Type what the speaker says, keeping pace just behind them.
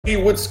Hey,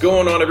 what's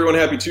going on, everyone?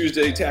 Happy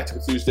Tuesday,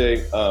 Tactical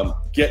Tuesday.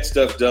 Get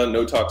stuff done,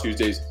 no talk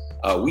Tuesdays.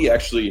 We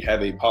actually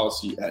have a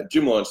policy at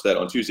Gym Launch that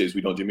on Tuesdays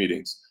we don't do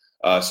meetings,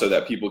 so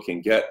that people can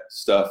get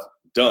stuff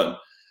done.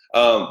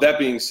 That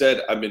being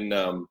said, I've been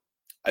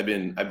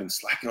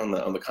slacking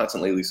on the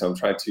content lately, so I'm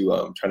trying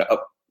to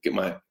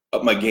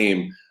up my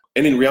game.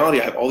 And in reality,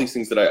 I have all these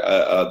things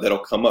that that'll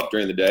come up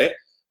during the day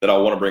that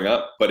I'll want to bring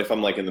up. But if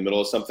I'm like in the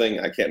middle of something,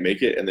 I can't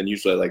make it, and then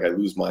usually I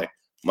lose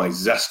my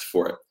zest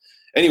for it.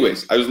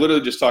 Anyways, I was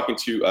literally just talking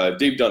to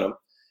Dave Dunham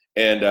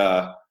and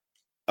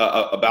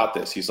about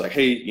this. He's like,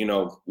 hey,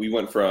 we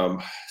went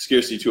from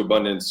scarcity to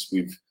abundance.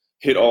 We've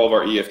hit all of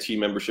our EFT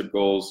membership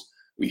goals.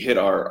 We hit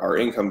our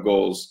income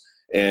goals.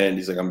 And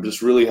he's like, I'm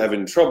just really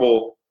having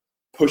trouble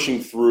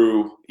pushing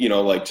through,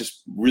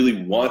 just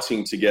really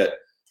wanting to get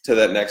to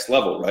that next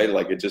level, right?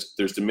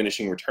 There's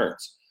diminishing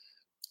returns.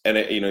 And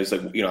he's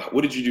like,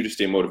 what did you do to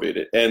stay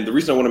motivated? And the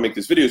reason I want to make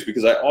this video is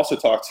because I also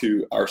talked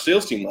to our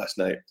sales team last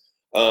night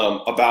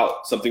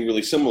about something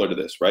really similar to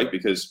this, right?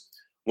 Because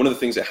one of the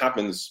things that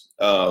happens,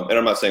 and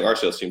I'm not saying our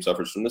sales team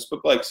suffers from this,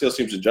 but like sales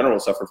teams in general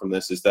suffer from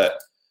this, is that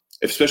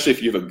especially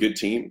if you have a good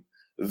team,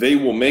 they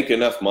will make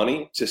enough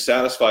money to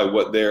satisfy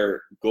what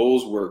their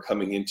goals were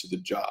coming into the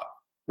job,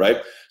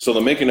 right? So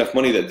they'll make enough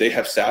money that they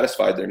have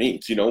satisfied their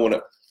needs.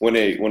 When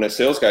a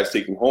sales guy's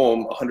taking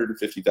home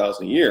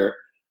 $150,000 a year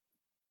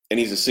and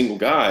he's a single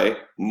guy,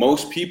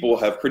 most people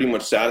have pretty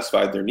much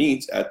satisfied their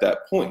needs at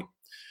that point.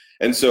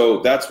 And so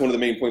that's one of the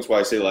main points why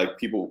I say like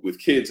people with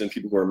kids and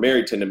people who are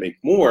married tend to make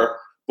more.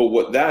 But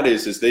what that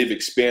is they've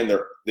expanded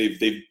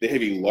they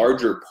have a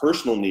larger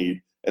personal need,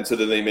 and so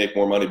then they make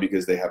more money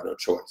because they have no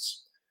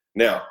choice.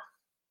 Now,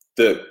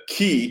 the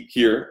key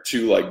here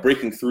to like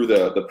breaking through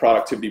the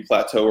productivity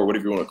plateau or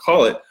whatever you want to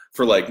call it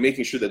for like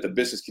making sure that the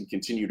business can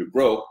continue to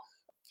grow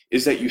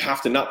is that you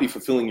have to not be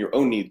fulfilling your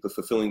own needs, but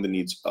fulfilling the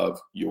needs of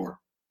your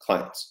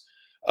clients.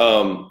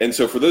 And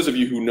so for those of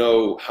you who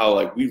know how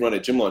like we run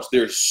at Gym Launch,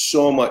 there's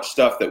so much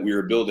stuff that we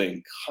are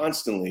building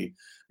constantly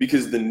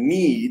because the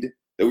need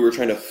that we were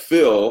trying to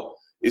fill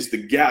is the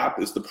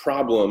gap, is the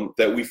problem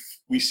that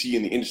we see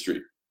in the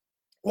industry.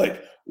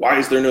 Like, why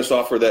is there no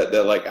software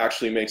that like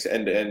actually makes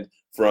end-to-end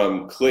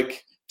from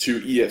click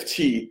to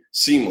EFT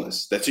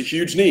seamless? That's a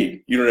huge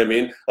need. You know what I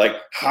mean? Like,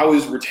 how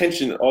is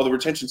retention, all the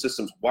retention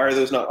systems, why are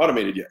those not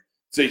automated yet?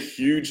 It's a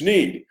huge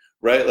need,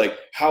 right? Like,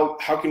 how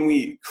can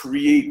we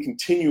create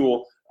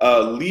continual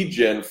lead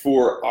gen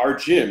for our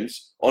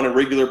gyms on a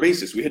regular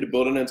basis? We had to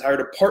build an entire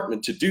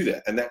department to do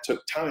that, and that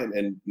took time,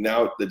 and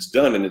now it's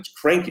done and it's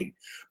cranking.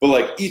 But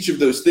like each of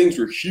those things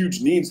were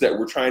huge needs that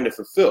we're trying to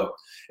fulfill.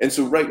 And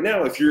so right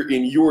now, if you're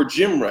in your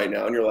gym right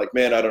now and you're like,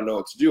 man, I don't know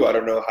what to do, I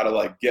don't know how to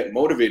like get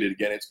motivated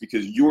again, it's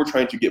because you're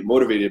trying to get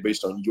motivated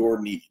based on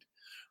your need,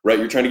 right?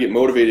 You're trying to get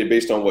motivated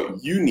based on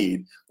what you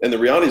need. And the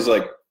reality is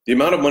like the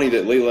amount of money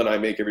that Layla and I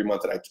make every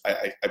month, and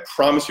I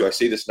promise you, I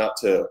say this not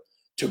to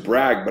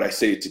brag, but I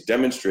say it to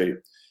demonstrate,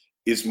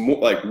 is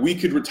more like we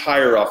could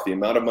retire off the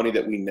amount of money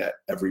that we net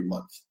every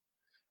month.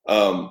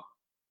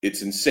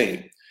 It's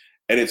insane.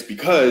 And it's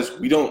because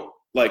we don't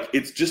like,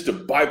 it's just a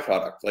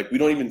byproduct. Like we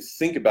don't even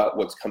think about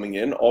what's coming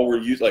in. All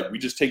we're using, like we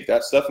just take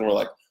that stuff and we're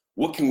like,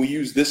 what can we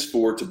use this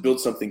for to build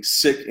something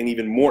sick and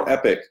even more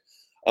epic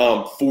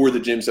for the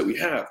gyms that we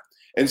have?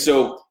 And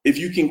so if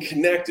you can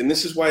connect, and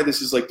this is why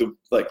this is like the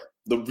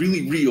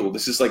really real,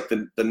 this is like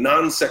the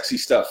non-sexy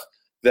stuff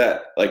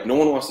that like no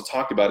one wants to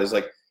talk about, is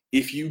like,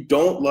 if you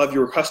don't love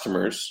your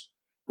customers,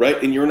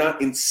 right, and you're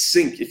not in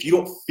sync, if you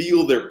don't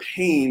feel their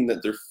pain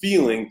that they're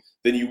feeling,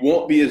 then you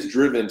won't be as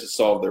driven to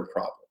solve their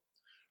problem,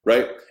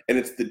 right? And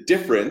it's the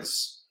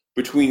difference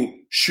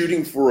between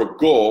shooting for a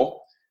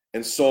goal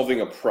and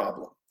solving a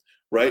problem,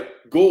 right?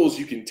 Goals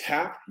you can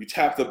tap, you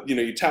tap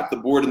the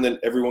board and then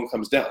everyone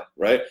comes down,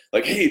 right?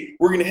 Like, hey,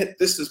 we're gonna hit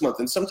this month,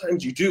 and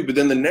sometimes you do, but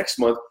then the next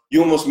month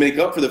you almost make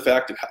up for the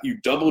fact of how you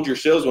doubled your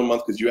sales one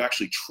month because you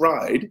actually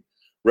tried,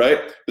 right?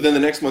 But then the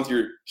next month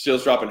your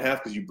sales drop in half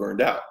because you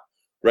burned out,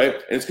 right?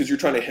 And it's because you're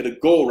trying to hit a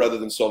goal rather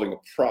than solving a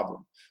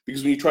problem.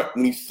 Because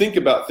when you think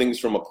about things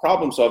from a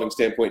problem-solving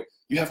standpoint,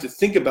 you have to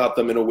think about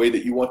them in a way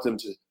that you want them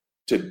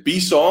to be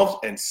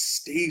solved and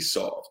stay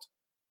solved,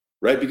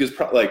 right? Because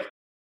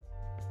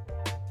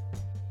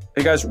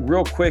Hey guys,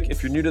 real quick,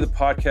 if you're new to the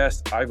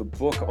podcast, I have a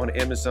book on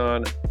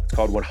Amazon. It's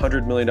called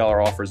 $100 Million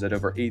Offers at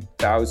over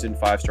 8,000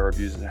 5-star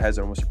reviews. It has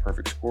almost a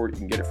perfect score. You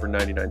can get it for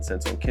 99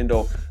 cents on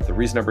Kindle. The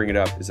reason I bring it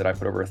up is that I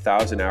put over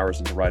 1,000 hours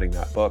into writing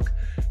that book,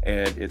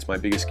 and it's my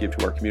biggest gift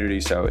to our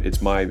community. So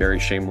it's my very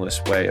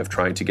shameless way of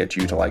trying to get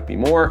you to like me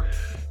more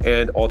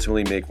and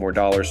ultimately make more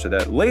dollars so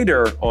that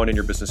later on in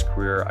your business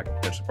career, I can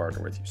potentially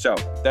partner with you. So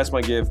that's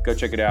my give. Go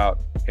check it out,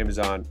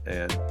 Amazon,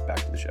 and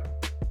back to the show.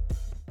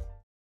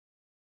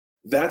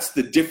 That's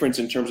the difference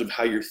in terms of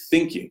how you're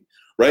thinking,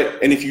 right?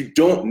 And if you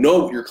don't know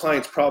what your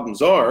client's problems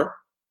are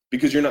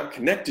because you're not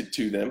connected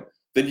to them,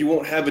 then you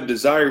won't have a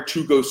desire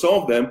to go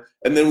solve them.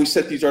 And then we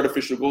set these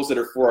artificial goals that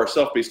are for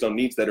ourselves based on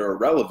needs that are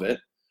irrelevant,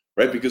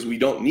 right? Because we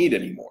don't need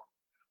anymore,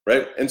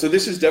 right? And so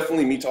this is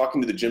definitely me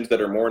talking to the gyms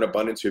that are more in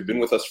abundance, who have been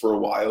with us for a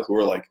while,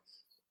 who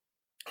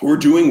are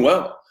doing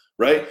well,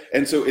 right?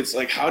 And so it's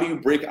like, how do you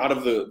break out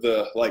of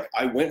the like,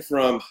 I went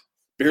from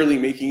barely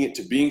making it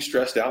to being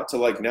stressed out to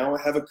like, now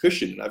I have a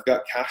cushion and I've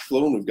got cash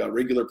flow and we've got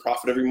regular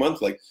profit every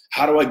month. Like,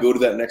 how do I go to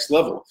that next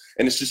level?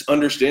 And it's just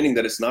understanding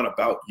that it's not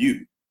about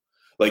you.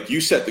 Like,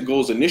 you set the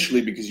goals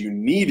initially because you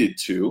needed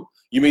to.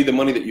 You made the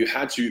money that you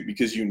had to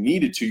because you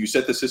needed to. You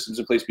set the systems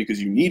in place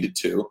because you needed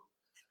to.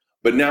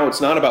 But now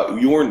it's not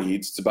about your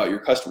needs, it's about your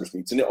customers'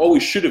 needs. And it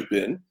always should have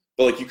been,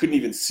 but like, you couldn't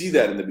even see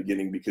that in the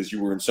beginning because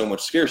you were in so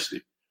much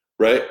scarcity,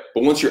 right?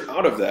 But once you're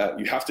out of that,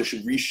 you have to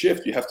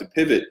reshift, you have to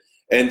pivot.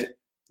 And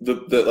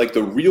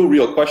the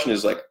real question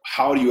is like,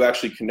 how do you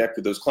actually connect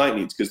with those client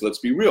needs? Because let's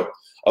be real,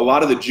 a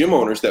lot of the gym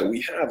owners that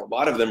we have, a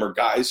lot of them are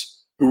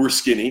guys who were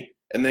skinny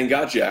and then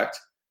got jacked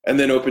and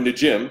then opened a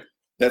gym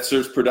that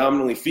serves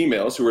predominantly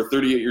females who are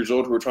 38 years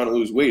old who are trying to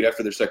lose weight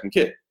after their second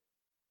kid.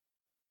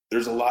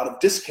 There's a lot of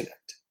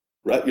disconnect,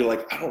 right? You're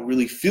like, I don't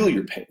really feel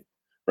your pain,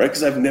 right?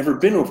 Because I've never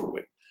been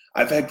overweight.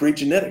 I've had great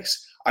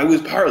genetics. I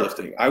was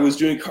powerlifting. I was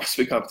doing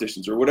CrossFit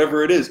competitions or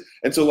whatever it is.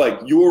 And so like,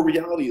 your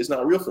reality is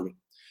not real for me.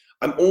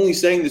 I'm only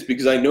saying this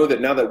because I know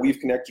that now that we've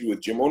connected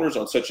with gym owners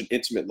on such an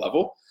intimate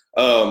level,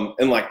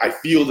 and like, I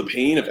feel the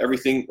pain of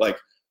everything, like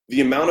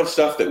the amount of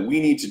stuff that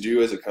we need to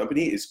do as a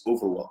company is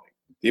overwhelming.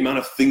 The amount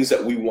of things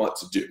that we want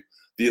to do,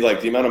 the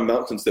amount of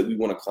mountains that we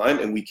want to climb,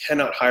 and we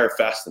cannot hire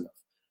fast enough,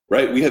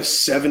 right? We have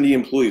 70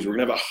 employees. We're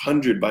gonna have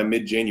 100 by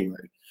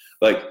mid-January.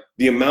 Like,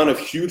 the amount of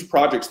huge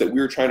projects that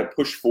we're trying to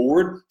push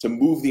forward to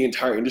move the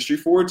entire industry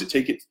forward, to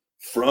take it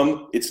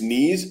from its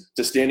knees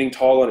to standing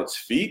tall on its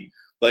feet.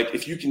 Like,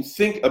 if you can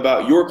think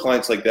about your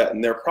clients like that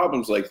and their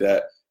problems like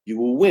that, you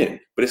will win.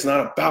 But it's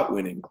not about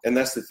winning. And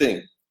that's the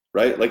thing,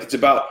 right? Like, it's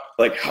about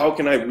like, how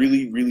can I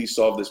really, really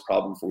solve this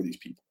problem for these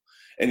people?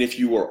 And if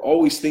you are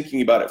always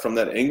thinking about it from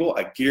that angle,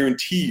 I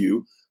guarantee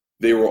you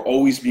there will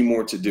always be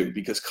more to do,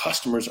 because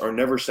customers are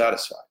never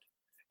satisfied,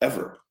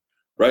 ever,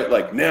 right?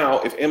 Like, now,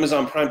 if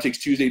Amazon Prime takes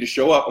Tuesday to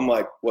show up, I'm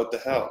like, what the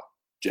hell,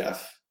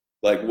 Jeff?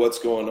 Like, what's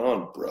going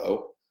on,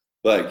 bro?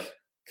 Like,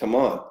 come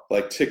on,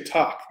 like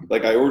TikTok.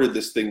 Like, I ordered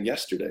this thing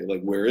yesterday.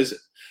 Like, where is it,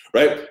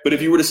 right? But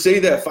if you were to say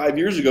that 5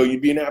 years ago,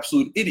 you'd be an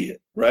absolute idiot,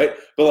 right?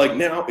 But like,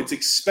 now it's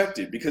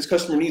expected because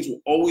customer needs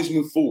will always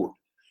move forward.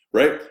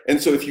 Right? And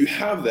so if you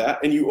have that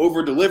and you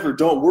over deliver,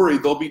 don't worry,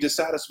 they'll be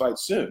dissatisfied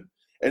soon.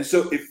 And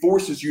so it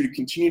forces you to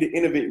continue to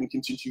innovate and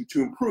continue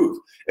to improve.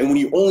 And when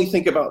you only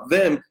think about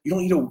them, you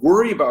don't need to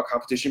worry about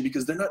competition,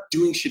 because they're not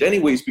doing shit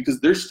anyways,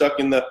 because they're stuck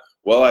in the,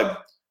 well,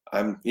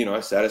 I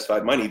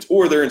satisfied my needs,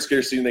 or they're in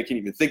scarcity and they can't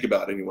even think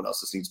about anyone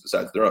else's needs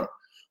besides their own.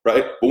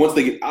 Right? But once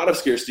they get out of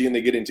scarcity and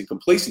they get into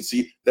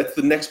complacency, that's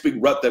the next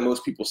big rut that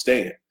most people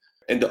stay in.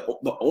 And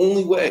the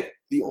only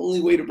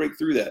way to break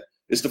through that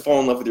is to fall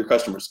in love with your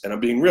customers. And I'm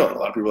being real. And a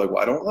lot of people are like,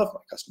 well, I don't love my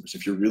customers.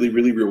 If you're really,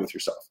 really real with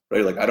yourself,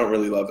 right? Like, I don't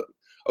really love it.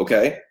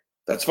 Okay,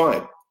 that's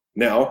fine.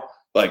 Now,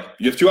 like,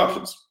 you have two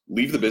options.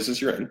 Leave the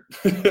business you're in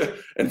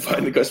and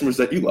find the customers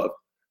that you love,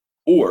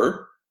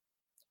 or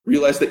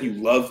realize that you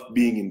love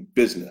being in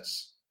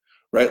business,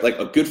 right? Like,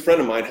 a good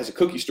friend of mine has a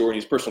cookie store and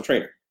he's a personal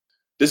trainer.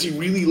 Does he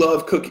really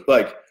love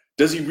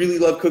does he really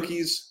love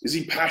cookies? Is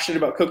he passionate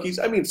about cookies?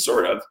 I mean,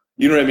 sort of,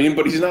 you know what I mean?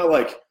 But he's not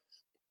like,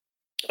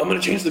 I'm going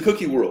to change the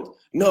cookie world.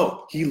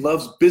 No, he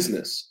loves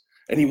business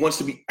and he wants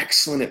to be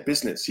excellent at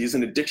business. He has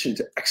an addiction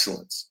to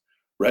excellence,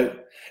 right?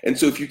 And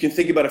so if you can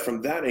think about it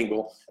from that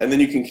angle, and then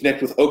you can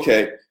connect with,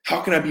 okay,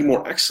 how can I be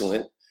more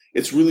excellent?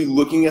 It's really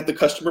looking at the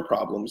customer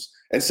problems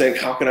and saying,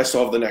 how can I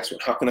solve the next one?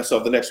 How can I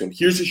solve the next one?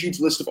 Here's a huge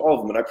list of all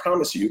of them. And I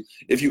promise you,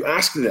 if you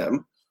ask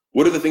them,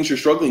 what are the things you're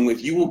struggling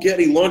with? You will get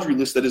a laundry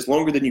list that is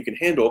longer than you can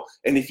handle.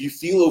 And if you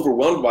feel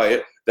overwhelmed by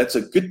it, that's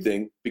a good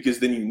thing, because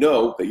then you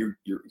know that you're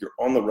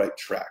on the right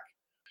track.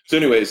 So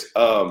anyways,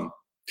 you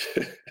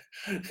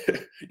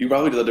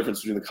probably know the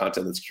difference between the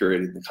content that's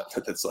curated and the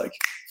content that's like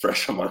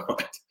fresh on my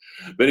mind.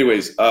 But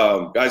anyways,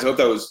 guys, I hope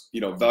that was,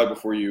 valuable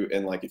for you.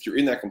 And like, if you're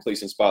in that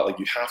complacent spot, like,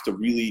 you have to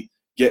really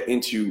get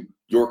into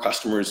your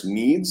customers'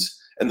 needs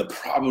and the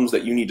problems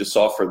that you need to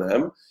solve for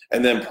them,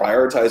 and then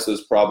prioritize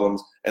those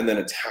problems and then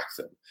attack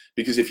them.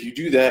 Because if you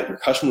do that, your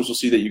customers will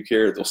see that you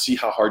care. They'll see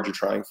how hard you're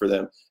trying for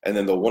them, and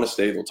then they'll want to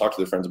stay. They'll talk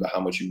to their friends about how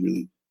much you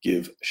really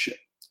give a shit.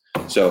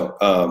 So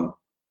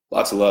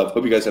lots of love.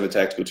 Hope you guys have a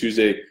Tactical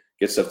Tuesday.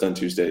 Get stuff done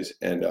Tuesdays.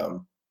 And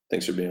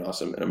thanks for being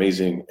awesome and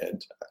amazing.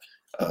 And,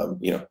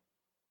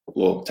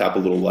 we'll tap a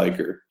little like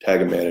or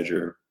tag a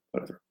manager,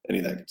 whatever, any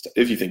of that good stuff,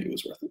 if you think it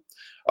was worth it.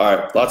 All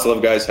right. Lots of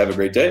love, guys. Have a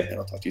great day, and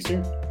I'll talk to you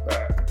soon.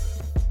 Bye.